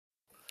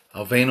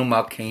Avenu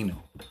Malkeinu,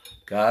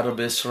 God of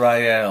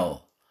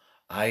Israel,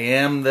 I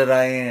am that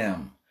I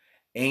am,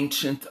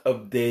 Ancient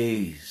of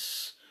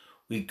Days.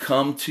 We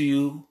come to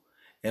you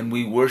and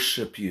we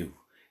worship you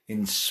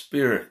in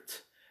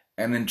spirit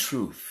and in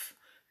truth,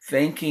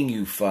 thanking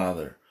you,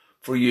 Father,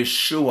 for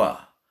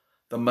Yeshua,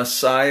 the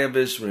Messiah of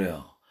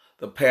Israel,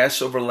 the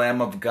Passover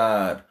Lamb of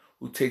God,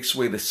 who takes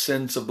away the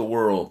sins of the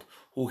world,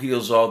 who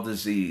heals all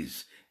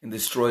disease and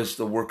destroys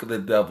the work of the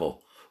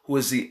devil, who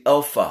is the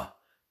Alpha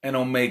and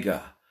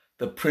Omega,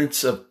 the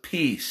Prince of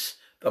Peace,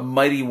 the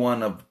Mighty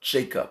One of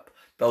Jacob,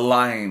 the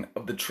Lion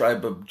of the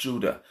tribe of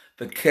Judah,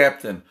 the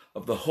Captain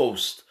of the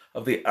host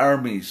of the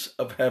armies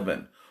of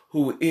heaven,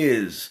 who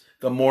is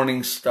the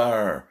Morning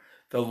Star,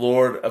 the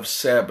Lord of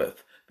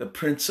Sabbath, the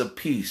Prince of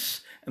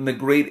Peace, and the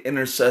great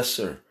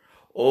intercessor.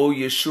 O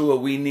Yeshua,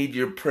 we need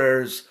your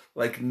prayers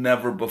like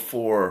never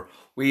before.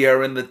 We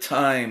are in the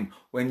time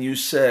when you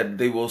said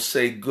they will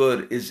say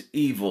good is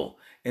evil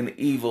and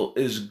evil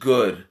is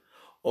good.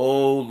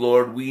 Oh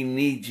Lord, we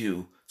need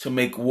you to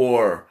make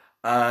war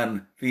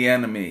on the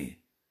enemy.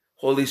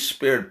 Holy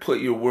Spirit,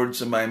 put your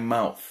words in my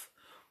mouth.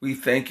 We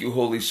thank you,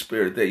 Holy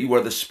Spirit, that you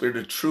are the Spirit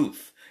of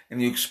truth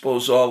and you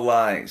expose all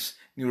lies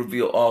and you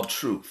reveal all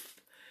truth.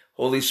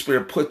 Holy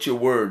Spirit, put your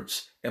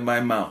words in my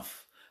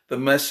mouth. The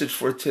message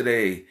for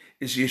today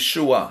is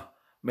Yeshua,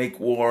 make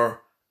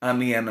war on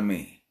the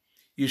enemy.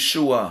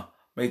 Yeshua,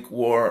 make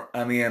war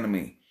on the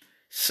enemy.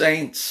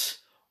 Saints,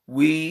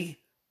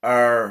 we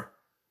are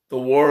the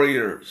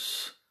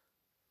warriors,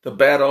 the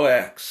battle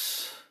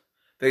axe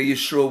that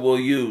Yeshua will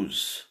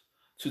use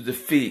to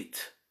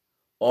defeat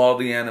all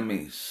the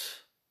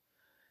enemies.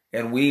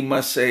 And we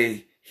must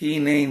say,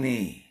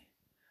 Hineni,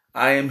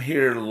 I am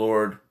here,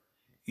 Lord.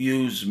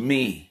 Use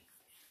me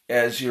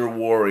as your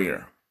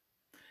warrior.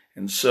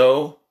 And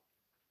so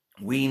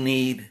we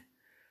need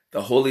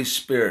the Holy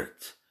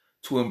Spirit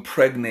to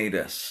impregnate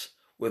us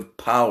with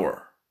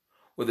power,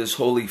 with his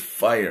holy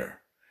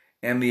fire,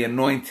 and the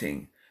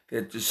anointing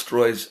that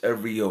destroys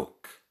every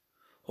yoke.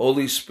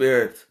 Holy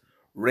Spirit,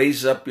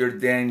 raise up your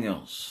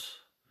Daniels,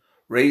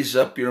 raise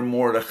up your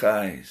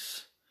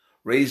Mordechais,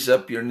 raise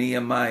up your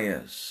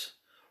Nehemiahs,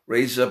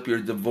 raise up your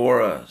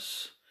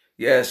Devorahs.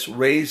 Yes,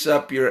 raise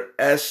up your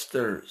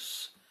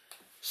Esthers.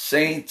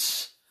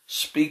 Saints,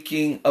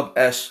 speaking of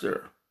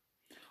Esther,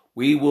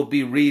 we will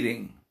be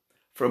reading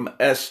from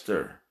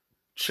Esther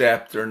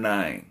chapter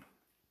 9.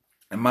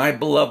 And my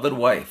beloved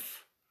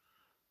wife,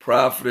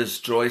 Prophetess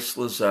Joyce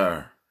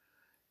Lazar,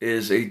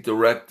 is a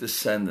direct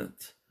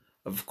descendant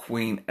of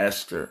Queen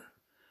Esther.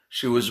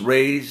 She was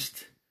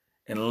raised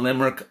in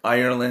Limerick,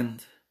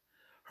 Ireland.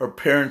 Her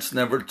parents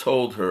never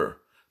told her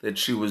that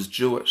she was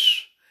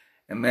Jewish,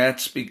 and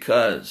that's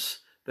because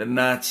the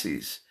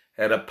Nazis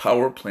had a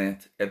power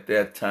plant at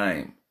that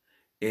time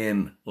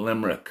in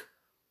Limerick,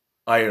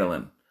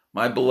 Ireland.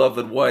 My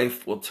beloved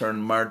wife will turn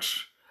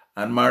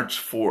on March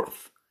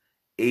 4th,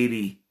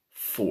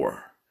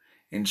 84,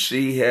 and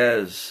she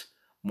has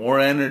more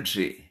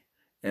energy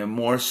and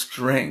more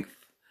strength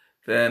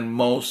than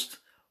most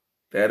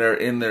that are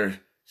in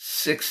their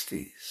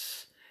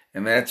 60s.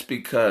 And that's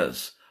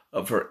because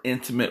of her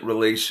intimate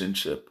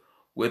relationship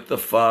with the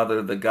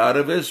Father, the God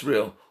of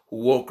Israel, who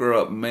woke her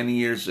up many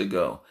years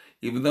ago.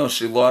 Even though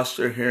she lost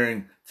her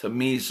hearing to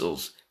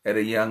measles at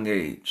a young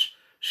age,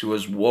 she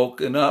was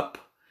woken up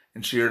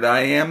and she heard, I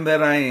am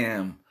that I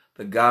am,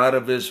 the God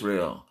of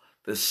Israel,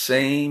 the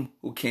same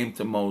who came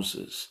to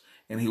Moses.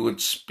 And he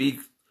would speak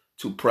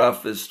to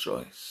Prophetess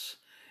Joyce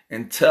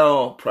and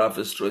tell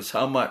Prophetess Joyce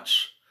how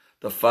much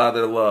the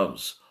Father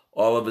loves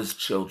all of his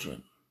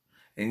children.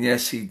 And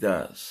yes, he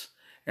does.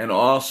 And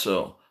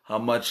also how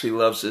much he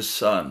loves his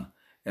Son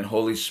and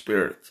Holy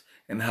Spirit,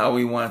 and how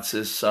he wants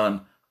his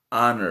Son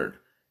honored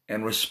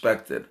and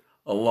respected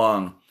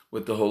along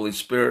with the Holy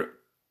Spirit.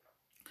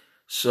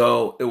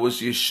 So it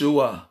was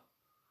Yeshua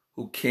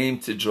who came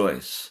to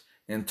Joyce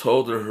and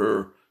told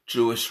her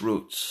Jewish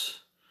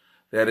roots,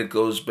 that it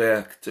goes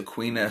back to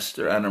Queen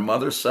Esther on her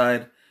mother's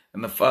side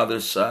and the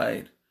father's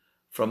side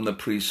from the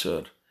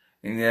priesthood.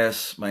 And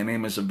yes, my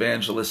name is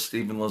Evangelist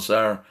Stephen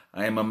Lazar.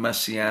 I am a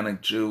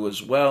Messianic Jew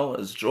as well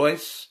as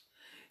Joyce,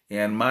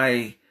 and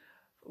my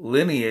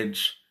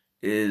lineage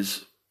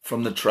is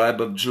from the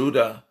tribe of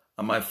Judah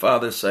on my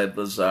father's side,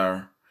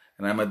 Lazar,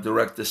 and I'm a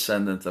direct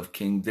descendant of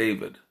King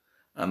David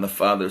on the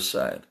father's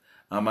side.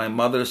 On my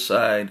mother's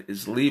side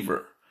is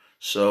Lever,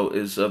 so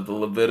is of the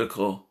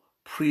Levitical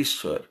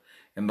priesthood.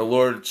 And the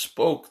Lord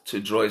spoke to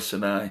Joyce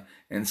and I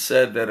and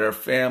said that our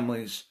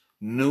families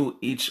knew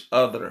each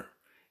other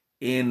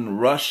in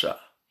Russia.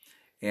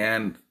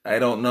 And I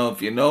don't know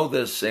if you know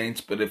this,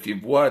 saints, but if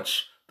you've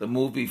watched the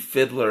movie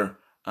Fiddler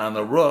on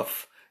the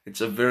Roof,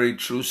 it's a very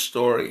true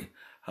story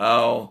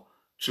how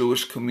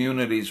Jewish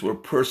communities were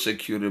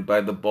persecuted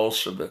by the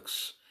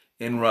Bolsheviks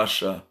in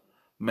Russia.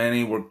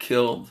 Many were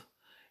killed,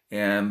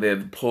 and they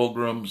had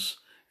pogroms,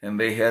 and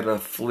they had to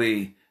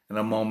flee in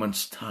a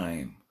moment's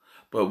time.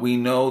 But we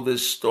know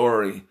this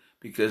story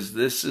because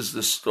this is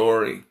the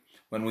story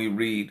when we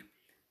read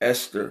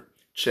Esther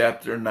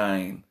chapter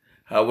 9,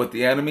 how what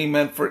the enemy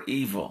meant for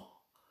evil,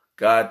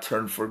 God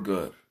turned for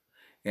good,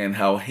 and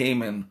how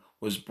Haman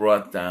was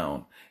brought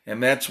down.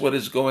 And that's what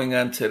is going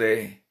on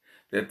today,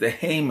 that the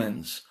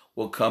Hamans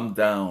will come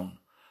down.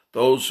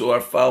 Those who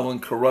are following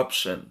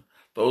corruption,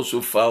 those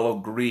who follow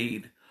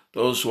greed,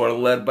 those who are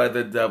led by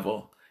the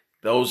devil,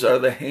 those are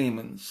the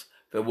Hamans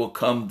that will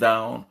come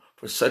down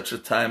for such a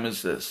time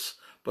as this.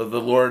 But the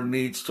Lord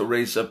needs to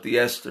raise up the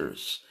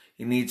Esthers.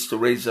 He needs to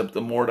raise up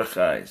the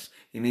Mordechais.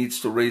 He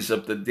needs to raise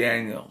up the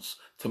Daniels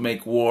to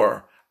make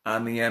war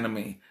on the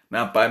enemy,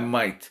 not by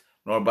might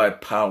nor by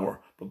power,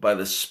 but by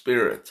the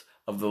Spirit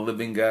of the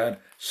living God.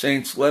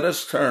 Saints, let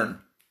us turn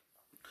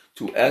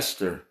to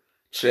Esther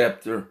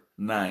chapter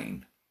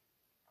 9.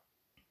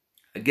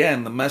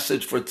 Again, the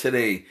message for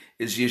today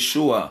is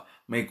Yeshua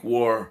make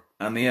war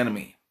on the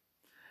enemy.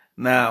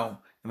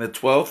 Now, in the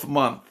 12th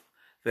month,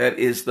 that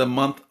is the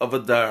month of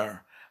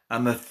Adar,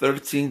 on the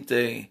 13th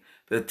day,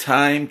 the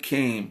time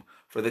came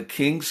for the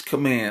king's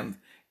command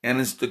and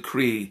his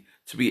decree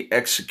to be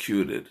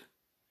executed.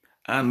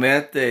 On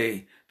that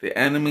day, the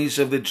enemies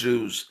of the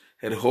Jews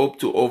had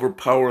hoped to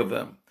overpower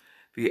them.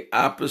 The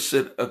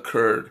opposite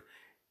occurred,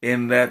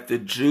 in that the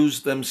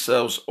Jews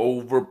themselves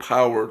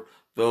overpowered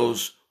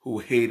those who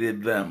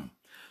hated them.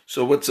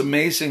 So what's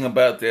amazing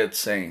about that,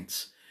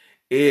 saints,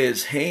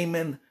 is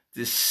Haman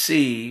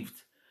deceived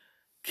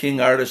King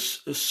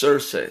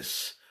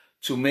Artaxerxes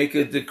to make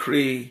a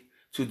decree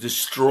to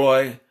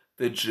destroy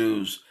the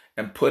Jews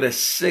and put a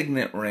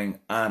signet ring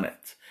on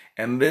it.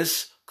 And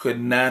this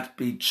could not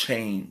be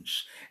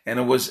changed. And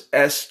it was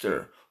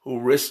Esther who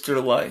risked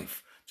her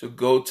life to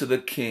go to the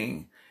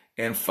king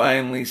and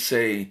finally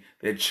say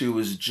that she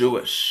was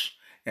Jewish.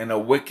 And a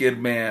wicked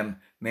man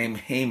named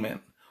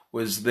Haman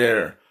was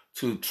there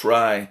to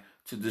try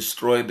to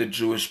destroy the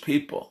Jewish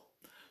people.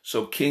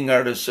 So King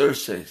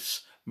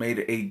Artaxerxes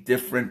made a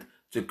different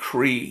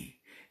decree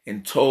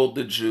and told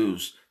the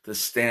Jews to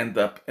stand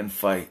up and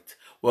fight.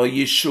 Well,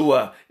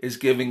 Yeshua is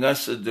giving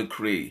us a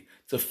decree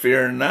to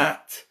fear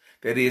not,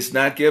 that he has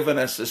not given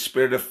us a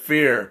spirit of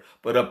fear,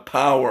 but of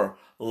power,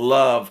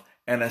 love,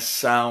 and a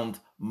sound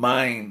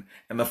mind.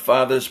 And the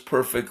Father's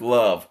perfect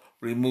love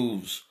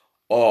removes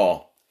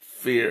all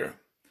fear.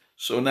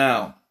 So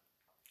now,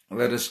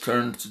 let us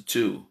turn to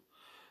 2.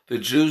 The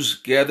Jews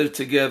gathered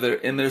together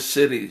in their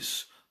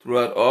cities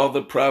throughout all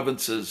the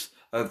provinces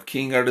of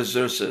King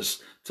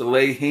Artaxerxes to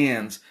lay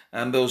hands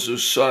on those who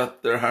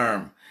sought their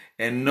harm,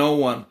 and no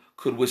one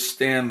could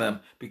withstand them,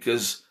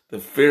 because the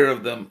fear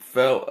of them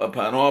fell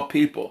upon all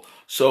people.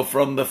 So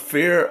from the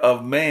fear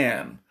of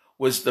man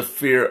was the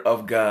fear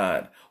of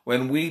God.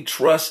 When we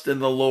trust in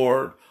the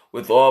Lord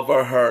with all of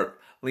our heart,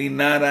 lean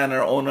not on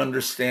our own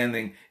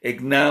understanding,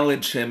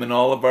 acknowledge him in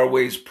all of our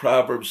ways,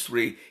 Proverbs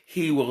 3,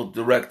 he will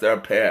direct our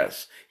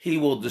paths. He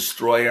will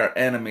destroy our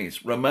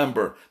enemies.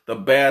 Remember, the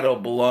battle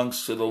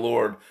belongs to the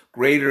Lord.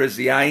 Greater is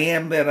the I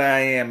am that I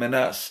am in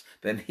us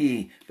than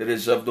he that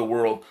is of the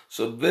world.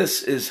 So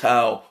this is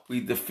how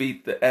we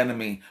defeat the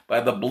enemy, by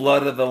the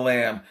blood of the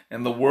Lamb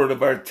and the word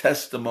of our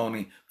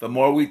testimony. The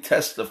more we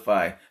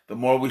testify, the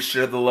more we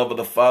share the love of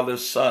the Father,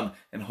 Son,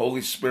 and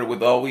Holy Spirit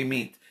with all we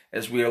meet.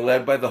 As we are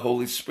led by the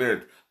Holy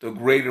Spirit, the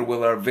greater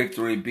will our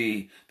victory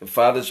be. The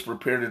Father's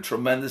prepared a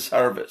tremendous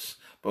harvest,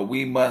 but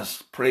we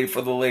must pray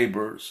for the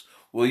laborers.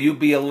 Will you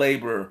be a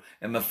laborer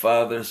in the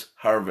Father's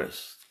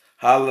harvest?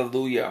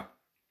 Hallelujah.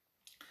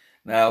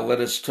 Now let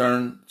us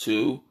turn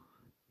to,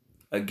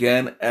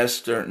 again,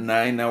 Esther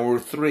 9, now we're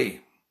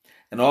 3.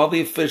 And all the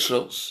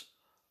officials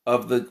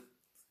of the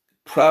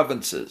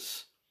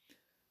provinces,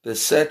 the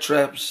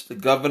satraps, the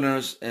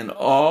governors, and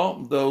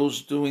all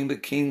those doing the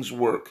king's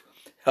work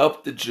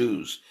helped the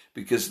Jews,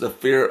 because the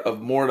fear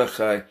of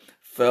Mordechai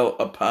fell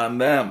upon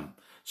them.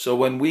 So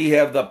when we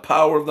have the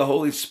power of the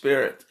Holy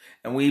Spirit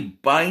and we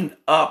bind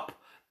up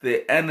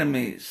the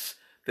enemies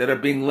that are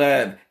being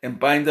led,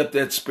 and bind up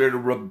that spirit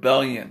of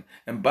rebellion,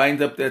 and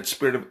bind up that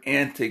spirit of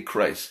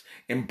Antichrist,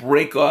 and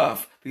break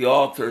off the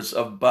altars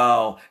of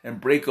Baal, and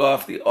break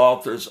off the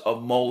altars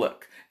of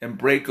Moloch, and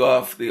break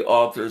off the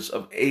altars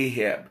of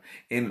Ahab,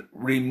 and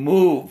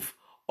remove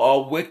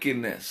all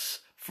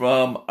wickedness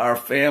from our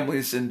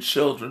families and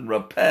children.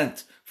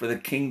 Repent, for the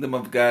kingdom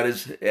of God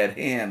is at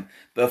hand.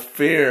 The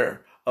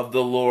fear of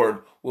the Lord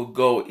will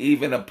go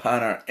even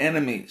upon our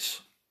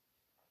enemies.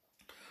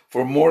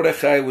 For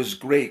Mordechai was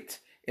great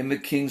in the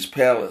king's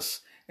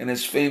palace, and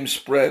his fame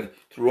spread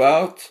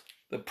throughout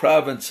the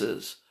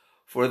provinces.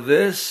 For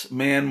this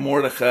man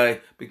Mordechai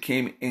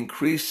became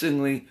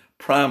increasingly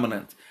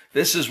prominent.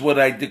 This is what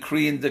I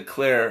decree and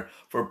declare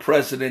for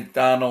President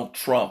Donald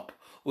Trump,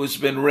 who's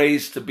been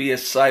raised to be a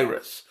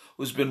Cyrus,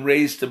 who's been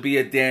raised to be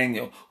a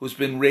Daniel, who's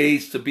been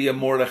raised to be a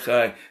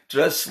Mordechai,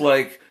 just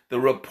like the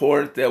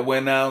report that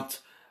went out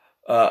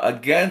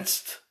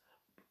against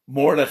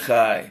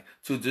Mordechai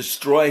to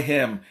destroy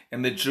him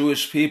and the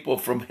Jewish people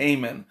from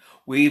Haman.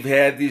 We've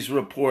had these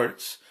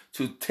reports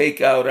to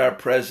take out our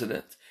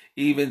president,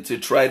 even to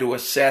try to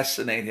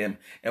assassinate him,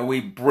 and we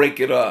break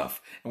it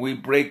off. And we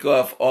break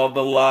off all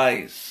the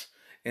lies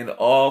and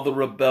all the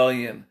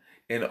rebellion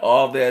and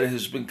all that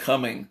has been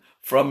coming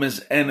from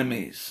his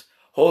enemies.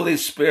 Holy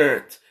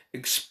Spirit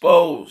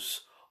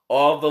Expose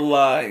all the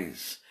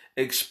lies.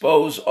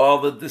 Expose all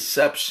the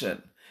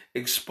deception.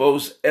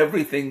 Expose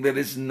everything that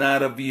is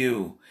not of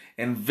you.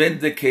 And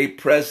vindicate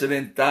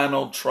President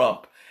Donald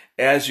Trump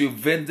as you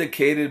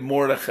vindicated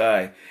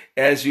Mordecai,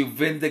 as you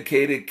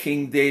vindicated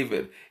King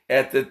David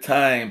at the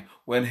time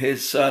when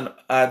his son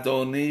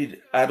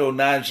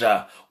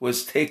Adonijah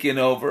was taking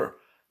over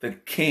the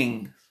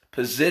king's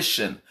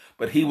position,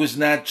 but he was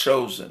not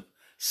chosen.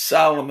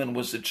 Solomon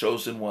was the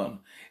chosen one,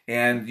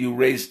 and you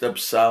raised up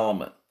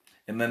Solomon.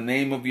 In the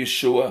name of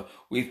Yeshua,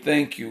 we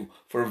thank you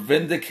for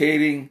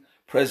vindicating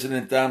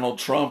President Donald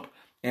Trump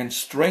and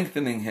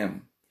strengthening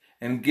him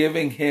and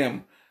giving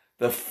him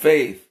the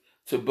faith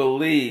to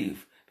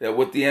believe that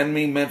what the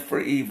enemy meant for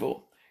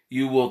evil,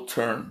 you will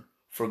turn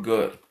for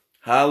good.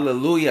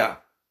 Hallelujah.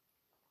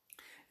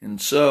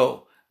 And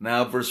so,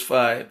 now verse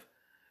 5,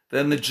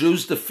 then the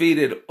Jews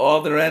defeated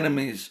all their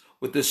enemies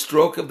with the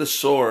stroke of the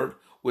sword,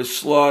 with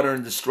slaughter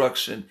and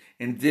destruction,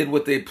 and did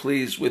what they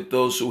pleased with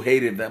those who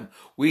hated them.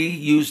 We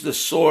use the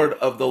sword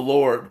of the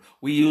Lord.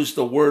 We use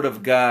the word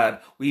of God.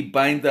 We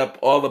bind up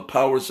all the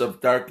powers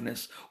of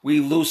darkness. We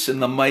loosen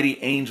the mighty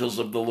angels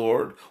of the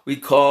Lord. We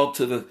call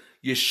to the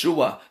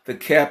Yeshua, the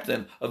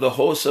captain of the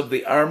hosts of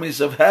the armies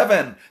of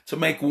heaven, to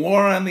make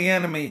war on the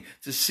enemy,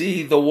 to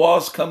see the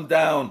walls come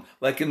down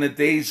like in the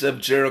days of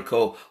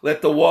Jericho.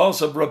 Let the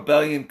walls of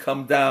rebellion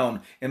come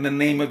down in the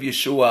name of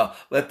Yeshua.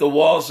 Let the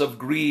walls of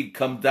greed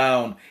come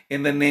down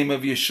in the name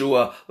of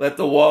Yeshua. Let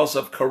the walls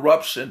of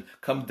corruption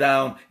come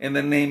down in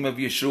the name of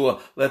Yeshua.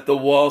 Let the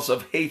walls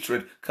of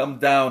hatred come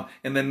down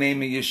in the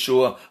name of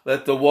Yeshua.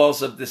 Let the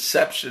walls of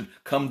deception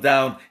come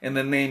down in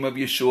the name of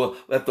Yeshua.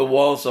 Let the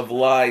walls of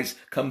lies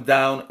come down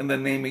in the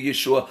name of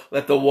Yeshua.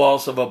 Let the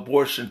walls of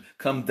abortion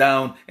come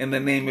down in the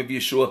name of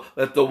Yeshua.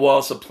 Let the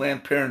walls of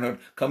Planned Parenthood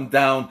come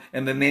down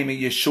in the name of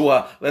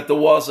Yeshua. Let the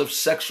walls of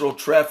sexual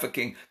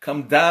trafficking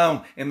come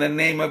down in the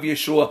name of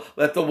Yeshua.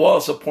 Let the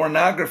walls of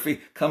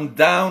pornography come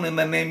down in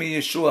the name of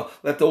Yeshua.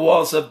 Let the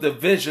walls of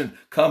division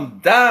come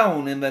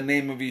down in the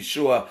name of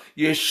Yeshua.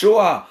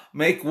 Yeshua,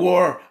 make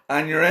war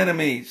on your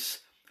enemies.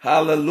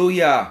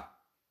 Hallelujah.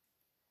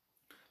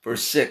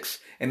 Verse 6,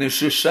 and in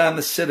Shushan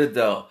the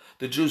citadel,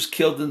 the Jews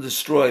killed and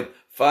destroyed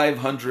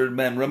 500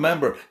 men.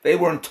 Remember, they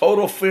were in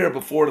total fear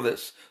before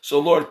this. So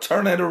Lord,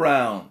 turn it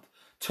around.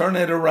 Turn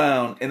it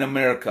around in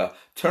America.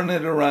 Turn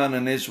it around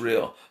in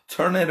Israel.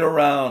 Turn it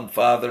around,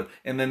 Father,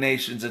 in the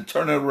nations, and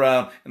turn it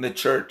around in the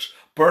church.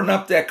 Burn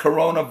up that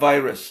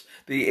coronavirus.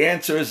 The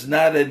answer is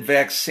not in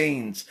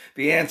vaccines.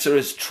 The answer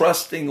is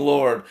trusting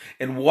Lord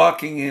and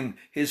walking in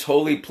his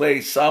holy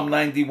place. Psalm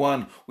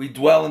 91, we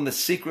dwell in the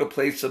secret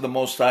place of the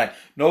Most High.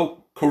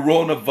 No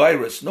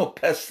coronavirus, no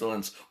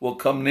pestilence will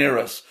come near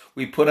us.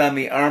 We put on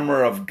the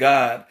armor of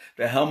God,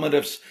 the helmet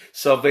of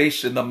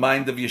salvation, the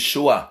mind of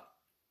Yeshua,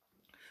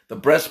 the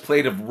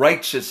breastplate of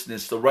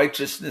righteousness, the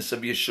righteousness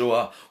of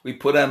Yeshua. We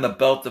put on the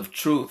belt of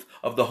truth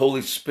of the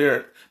Holy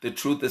Spirit, the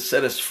truth that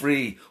set us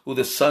free. Who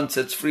the Son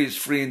sets free is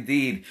free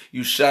indeed.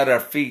 You shod our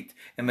feet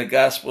in the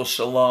gospel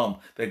shalom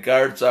that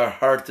guards our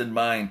heart and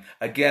mind.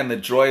 Again, the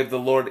joy of the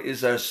Lord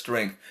is our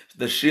strength.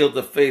 The shield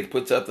of faith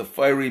puts out the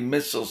fiery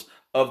missiles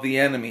of the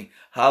enemy.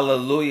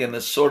 Hallelujah. And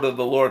the sword of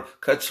the Lord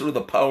cuts through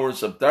the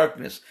powers of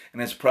darkness.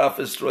 And as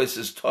Prophet Joyce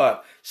is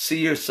taught, see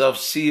yourself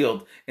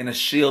sealed in a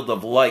shield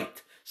of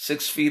light,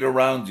 6 feet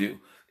around you,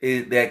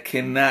 the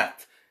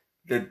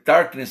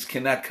darkness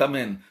cannot come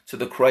in to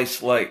the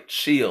Christ light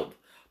shield.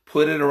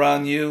 Put it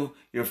around you,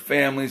 your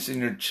families, and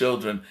your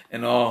children,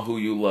 and all who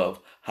you love.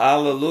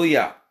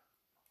 Hallelujah.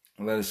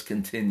 Let us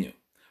continue.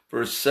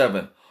 Verse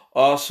 7.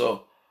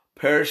 Also,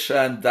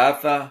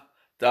 Pershandatha,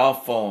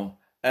 Dalphon,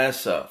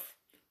 Asaph,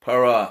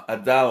 Para,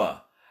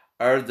 Adala,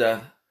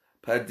 Arda,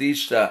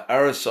 Padishta,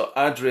 Ariso,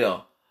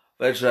 Adriel,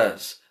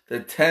 Vejaz, the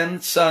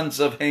 10 sons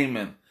of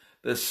Haman,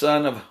 the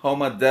son of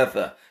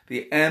Homadetha,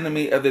 the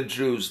enemy of the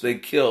Jews, they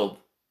killed,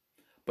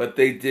 but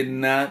they did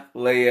not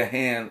lay a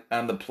hand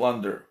on the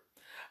plunder.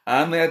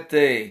 On that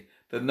day,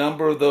 the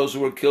number of those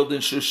who were killed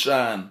in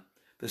Shushan,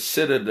 the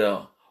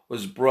citadel,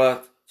 was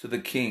brought to the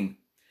king.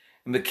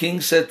 And the king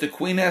said to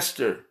Queen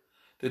Esther,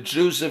 the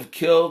Jews have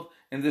killed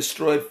and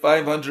destroyed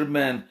 500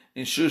 men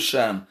in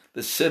Shushan,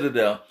 the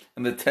citadel,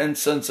 and the 10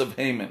 sons of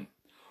Haman.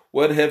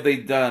 What have they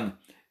done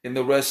in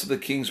the rest of the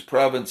king's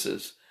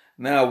provinces?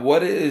 Now,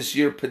 what is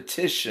your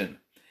petition?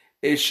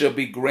 It shall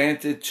be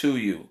granted to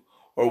you.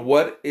 Or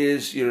what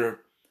is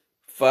your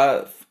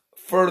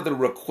further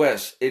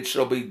request? It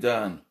shall be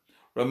done.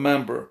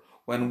 Remember,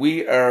 when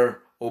we are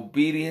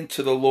obedient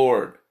to the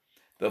Lord,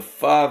 the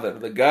Father,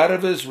 the God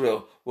of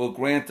Israel, will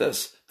grant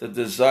us the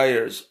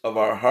desires of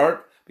our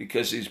heart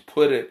because he's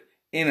put it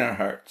in our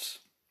hearts.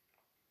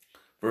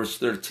 Verse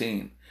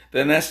 13.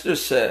 Then Esther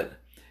said,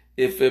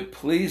 if it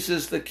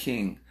pleases the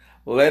king,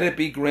 let it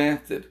be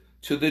granted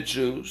to the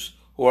Jews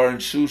who are in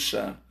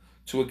Shushan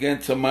to again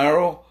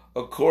tomorrow,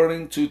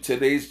 according to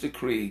today's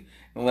decree,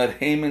 and let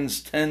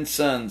Haman's 10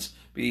 sons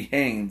be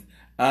hanged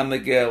on the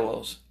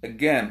gallows.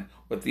 Again,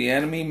 what the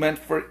enemy meant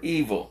for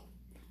evil,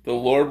 the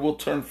Lord will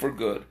turn for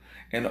good.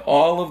 And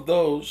all of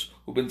those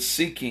who've been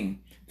seeking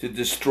to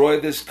destroy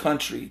this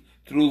country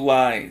through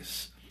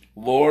lies.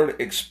 Lord,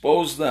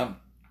 expose them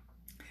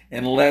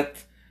and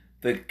let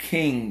the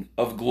King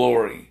of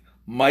glory,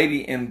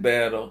 mighty in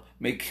battle,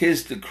 make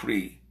his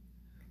decree.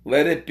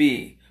 Let it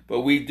be.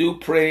 But we do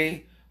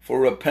pray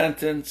for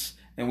repentance,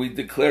 and we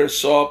declare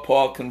Saul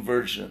Paul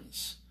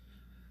conversions.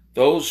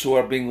 Those who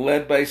are being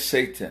led by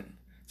Satan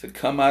to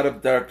come out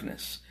of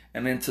darkness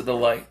and into the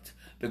light.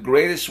 The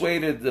greatest way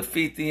to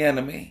defeat the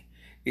enemy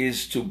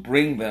is to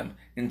bring them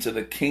into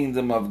the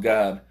kingdom of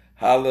God.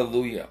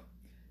 Hallelujah.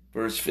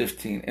 Verse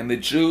 15. And the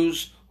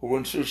Jews who were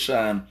in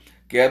Shushan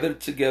gathered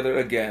together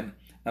again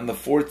on the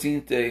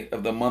 14th day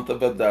of the month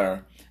of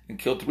Adar and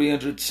killed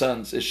 300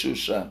 sons at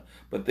Shushan,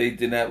 but they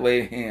did not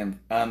lay a hand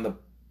on the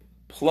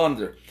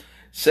plunder.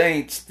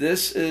 Saints,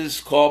 this is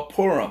called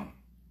Purim,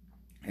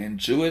 and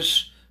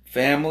Jewish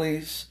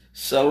families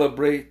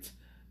celebrate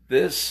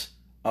this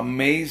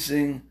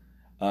amazing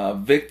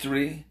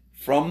victory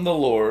from the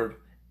Lord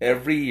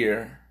every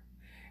year,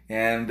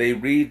 and they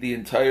read the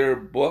entire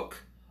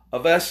book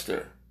of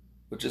Esther,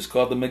 which is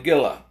called the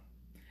Megillah,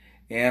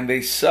 and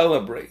they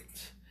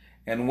celebrate.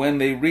 And when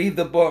they read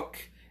the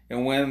book,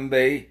 and when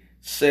they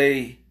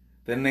say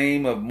the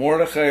name of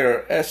Mordecai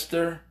or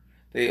Esther,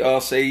 they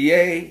all say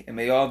yay, and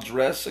they all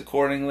dress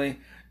accordingly.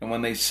 And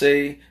when they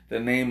say the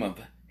name of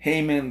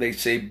Haman, they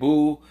say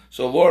boo.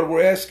 So Lord,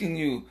 we're asking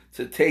you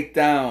to take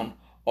down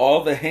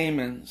all the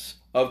Hamans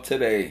of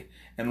today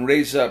and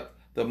raise up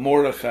the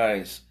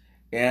Mordecais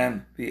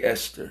and the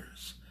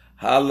Esthers.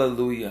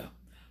 Hallelujah.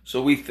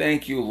 So we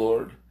thank you,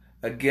 Lord,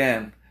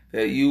 again,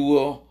 that you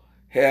will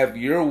have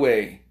your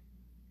way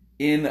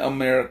in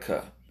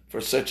America for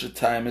such a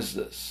time as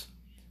this.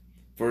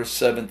 Verse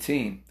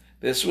 17.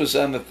 This was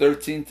on the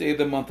 13th day of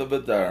the month of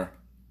Adar,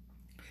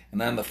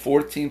 and on the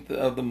 14th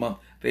of the month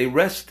they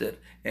rested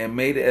and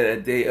made it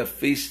a day of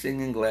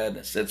feasting and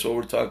gladness. That's what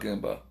we're talking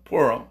about,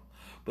 Purim.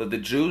 But the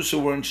Jews who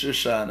were in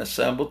Shushan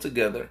assembled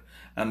together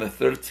on the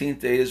 13th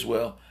day as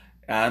well,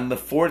 on the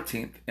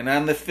 14th, and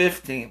on the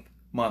 15th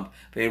month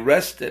they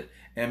rested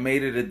and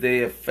made it a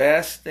day of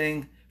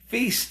fasting,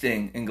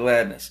 feasting, and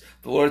gladness.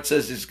 The Lord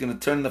says He's going to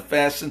turn the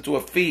fast into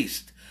a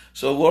feast.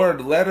 So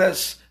Lord, let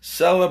us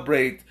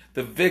celebrate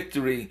the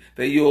victory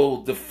that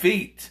you'll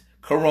defeat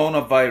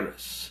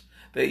coronavirus,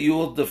 that you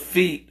will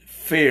defeat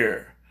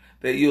fear,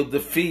 that you'll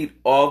defeat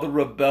all the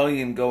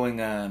rebellion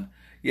going on.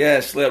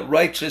 Yes, let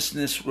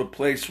righteousness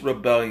replace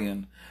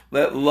rebellion.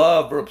 Let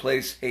love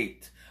replace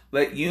hate.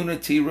 Let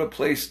unity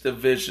replace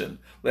division.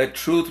 Let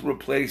truth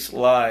replace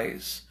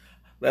lies.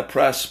 Let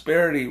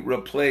prosperity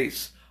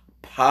replace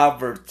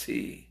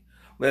poverty.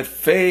 Let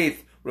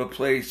faith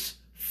replace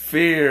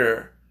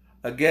fear.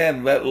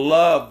 Again, let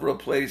love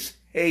replace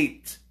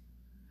hate.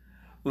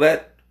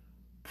 Let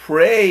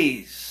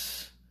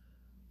praise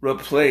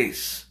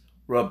replace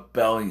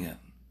rebellion.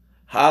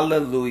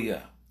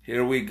 Hallelujah.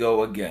 Here we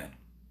go again.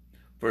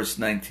 Verse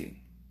 19.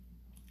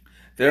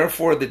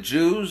 Therefore the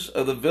Jews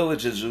of the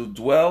villages who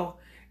dwell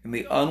in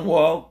the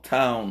unwalled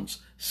towns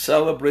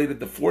celebrated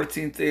the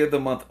 14th day of the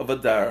month of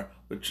Adar,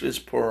 which is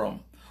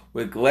Purim,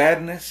 with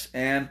gladness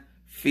and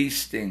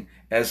feasting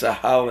as a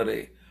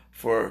holiday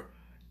for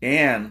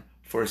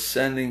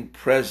sending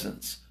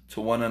presents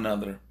to one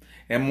another.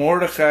 And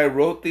Mordecai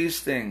wrote these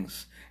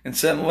things and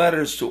sent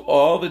letters to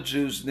all the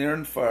Jews near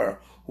and far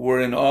who were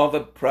in all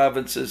the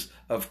provinces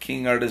of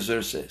King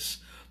Artaxerxes,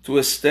 to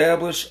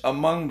establish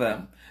among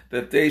them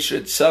that they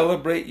should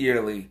celebrate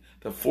yearly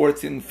the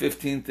 14th and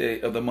 15th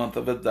day of the month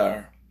of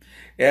Adar,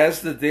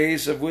 as the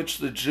days of which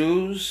the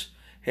Jews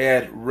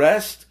had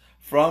rest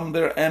from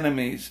their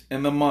enemies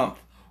in the month,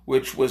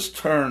 which was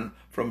turned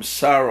from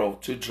sorrow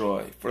to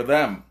joy for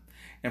them,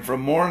 and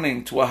from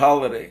mourning to a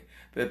holiday,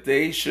 that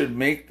they should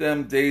make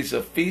them days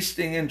of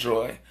feasting and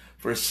joy,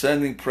 for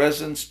sending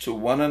presents to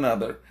one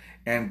another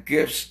and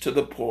gifts to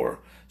the poor.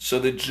 So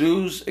the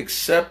Jews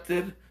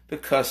accepted the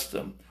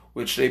custom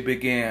which they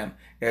began,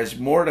 as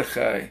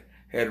Mordecai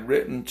had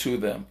written to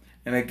them.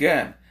 And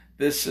again,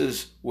 this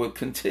is what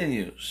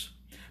continues.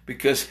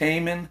 Because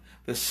Haman,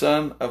 the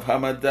son of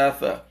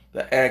Hammedatha,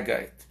 the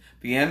Agagite,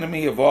 the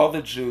enemy of all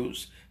the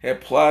Jews,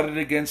 had plotted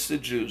against the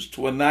Jews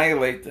to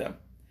annihilate them,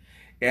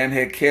 and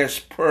had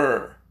cast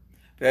pur,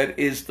 that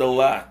is the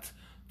lot,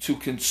 to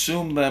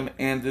consume them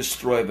and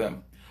destroy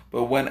them.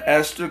 But when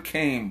Esther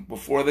came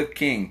before the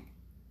king,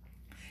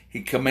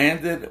 he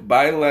commanded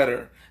by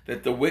letter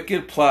that the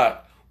wicked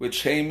plot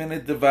which Haman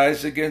had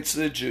devised against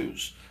the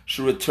Jews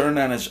should return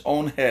on his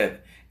own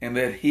head, and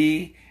that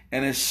he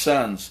and his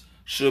sons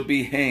should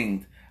be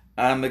hanged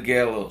on the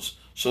gallows.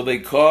 So they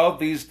called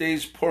these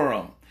days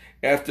Purim,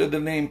 after the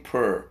name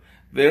Pur.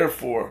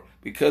 Therefore,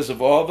 because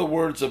of all the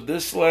words of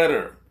this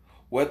letter,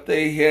 what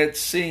they had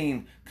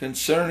seen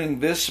concerning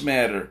this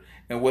matter,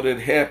 and what had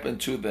happened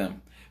to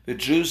them, the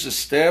Jews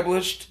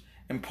established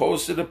and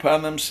imposed it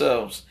upon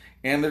themselves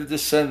and their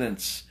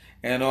descendants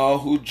and all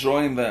who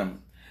joined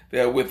them,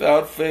 that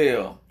without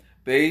fail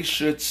they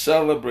should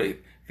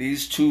celebrate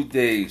these 2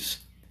 days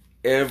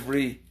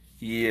every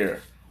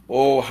year.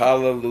 Oh,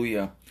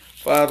 hallelujah.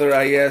 Father,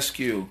 I ask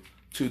you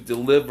to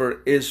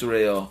deliver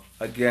Israel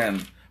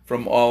again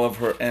from all of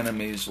her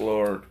enemies,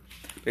 Lord.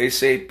 They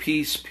say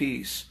peace,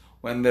 peace,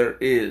 when there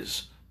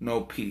is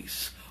no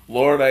peace.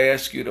 Lord, I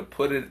ask you to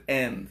put an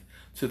end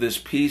to this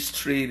peace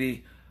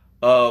treaty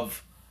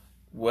of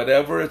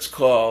whatever it's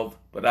called,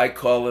 but I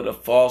call it a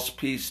false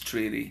peace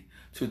treaty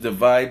to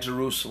divide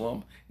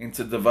Jerusalem and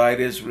to divide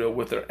Israel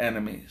with their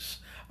enemies.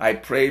 I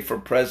pray for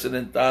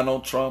President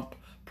Donald Trump,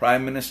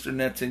 Prime Minister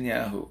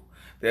Netanyahu,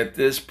 that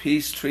this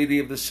peace treaty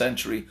of the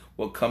century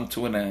will come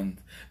to an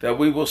end, that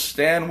we will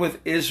stand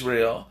with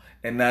Israel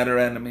and not our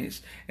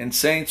enemies. And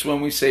saints,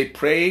 when we say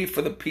pray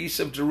for the peace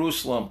of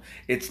Jerusalem,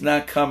 it's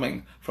not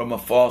coming from a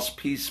false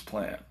peace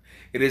plan.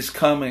 It is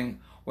coming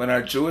when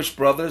our Jewish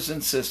brothers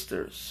and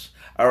sisters,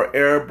 our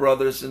Arab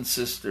brothers and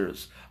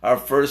sisters, our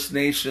First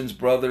Nations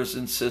brothers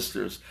and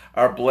sisters,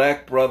 our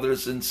black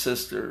brothers and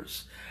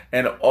sisters,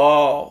 and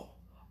all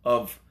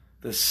of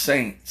the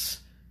saints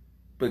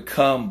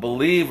become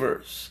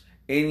believers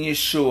in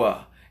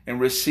Yeshua and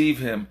receive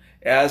him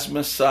as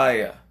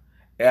Messiah,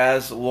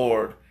 as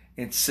Lord,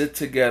 and sit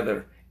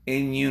together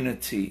in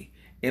unity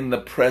in the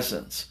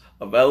presence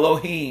of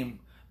Elohim,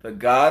 the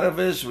God of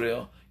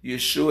Israel,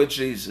 Yeshua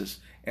Jesus,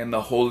 and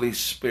the Holy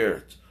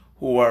Spirit,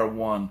 who are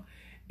one.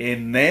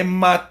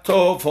 Inema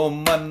tov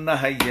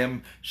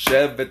umanayim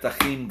shevet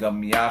achim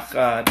gam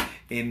yachad.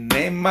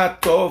 Inema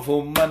tov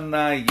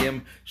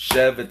umanayim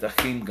shevet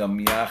achim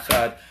gam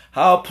yachad.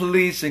 How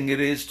pleasing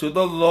it is to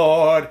the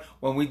Lord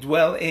when we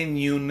dwell in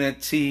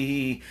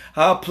unity.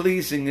 How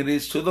pleasing it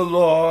is to the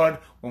Lord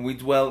when we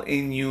dwell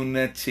in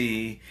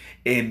unity.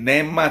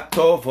 Inema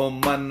tov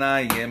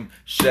umanayim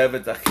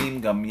shevet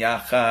achim gam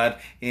yachad.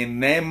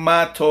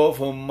 Inema tov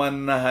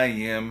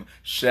umanayim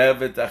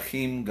shevet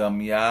achim gam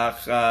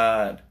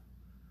yachad.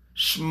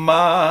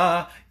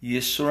 Shema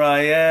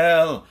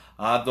Yisrael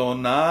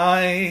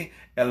Adonai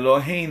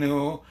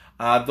Eloheinu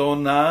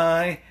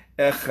Adonai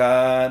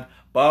Echad.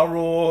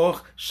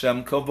 Baruch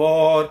Shem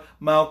Kavod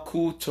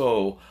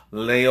Malkuto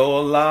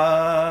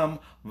Leolam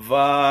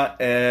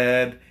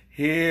Va'ed.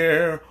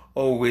 Hear,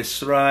 O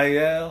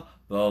Israel,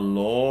 the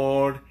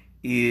Lord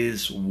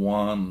is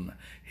one.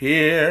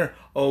 Hear,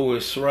 O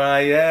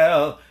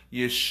Israel,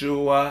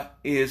 Yeshua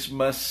is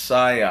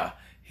Messiah.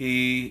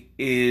 He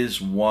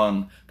is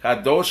one.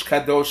 Kadosh,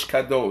 Kadosh,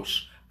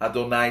 Kadosh,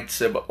 Adonai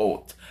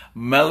Tzebaot,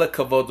 Melech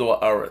Kavod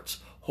Haaretz.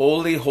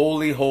 Holy,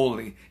 holy,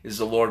 holy is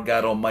the Lord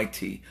God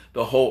Almighty.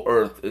 The whole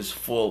earth is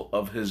full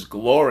of his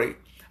glory.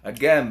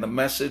 Again, the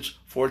message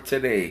for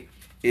today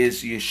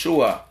is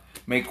Yeshua,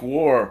 make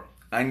war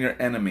on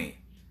your enemy.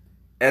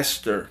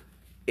 Esther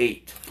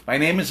 8. My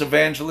name is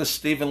Evangelist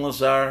Stephen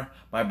Lazar.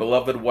 My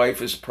beloved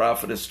wife is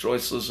Prophetess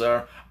Joyce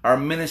Lazar. Our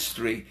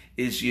ministry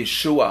is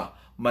Yeshua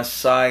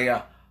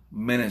Messiah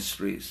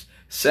Ministries.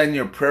 Send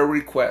your prayer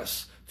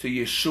requests to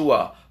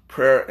Yeshua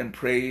Prayer and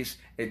Praise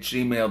at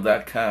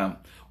gmail.com.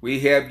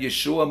 We have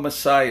Yeshua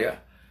Messiah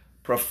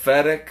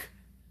prophetic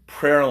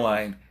prayer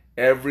line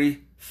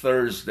every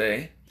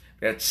Thursday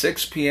at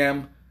 6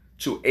 p.m.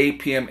 to 8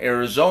 p.m.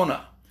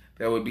 Arizona.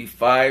 That would be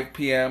 5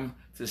 p.m.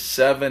 to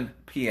 7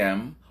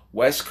 p.m.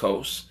 West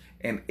Coast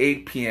and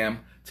 8 p.m.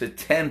 to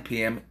 10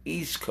 p.m.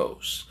 East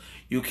Coast.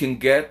 You can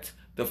get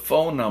the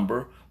phone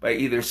number by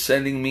either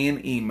sending me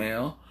an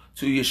email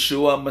to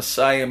Yeshua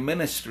Messiah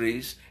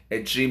Ministries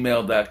at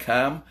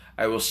gmail.com.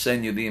 I will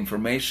send you the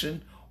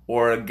information.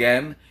 Or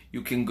again,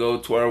 you can go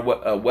to our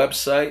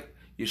website,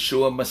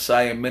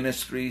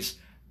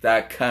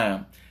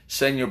 YeshuaMessiahMinistries.com.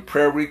 Send your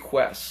prayer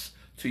requests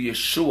to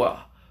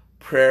Yeshua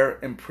Prayer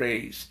and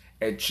Praise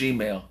at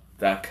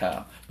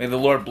gmail.com. May the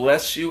Lord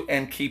bless you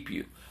and keep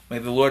you. May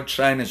the Lord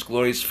shine his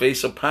glorious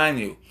face upon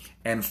you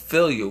and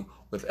fill you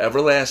with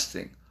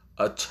everlasting,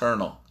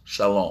 eternal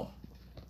shalom.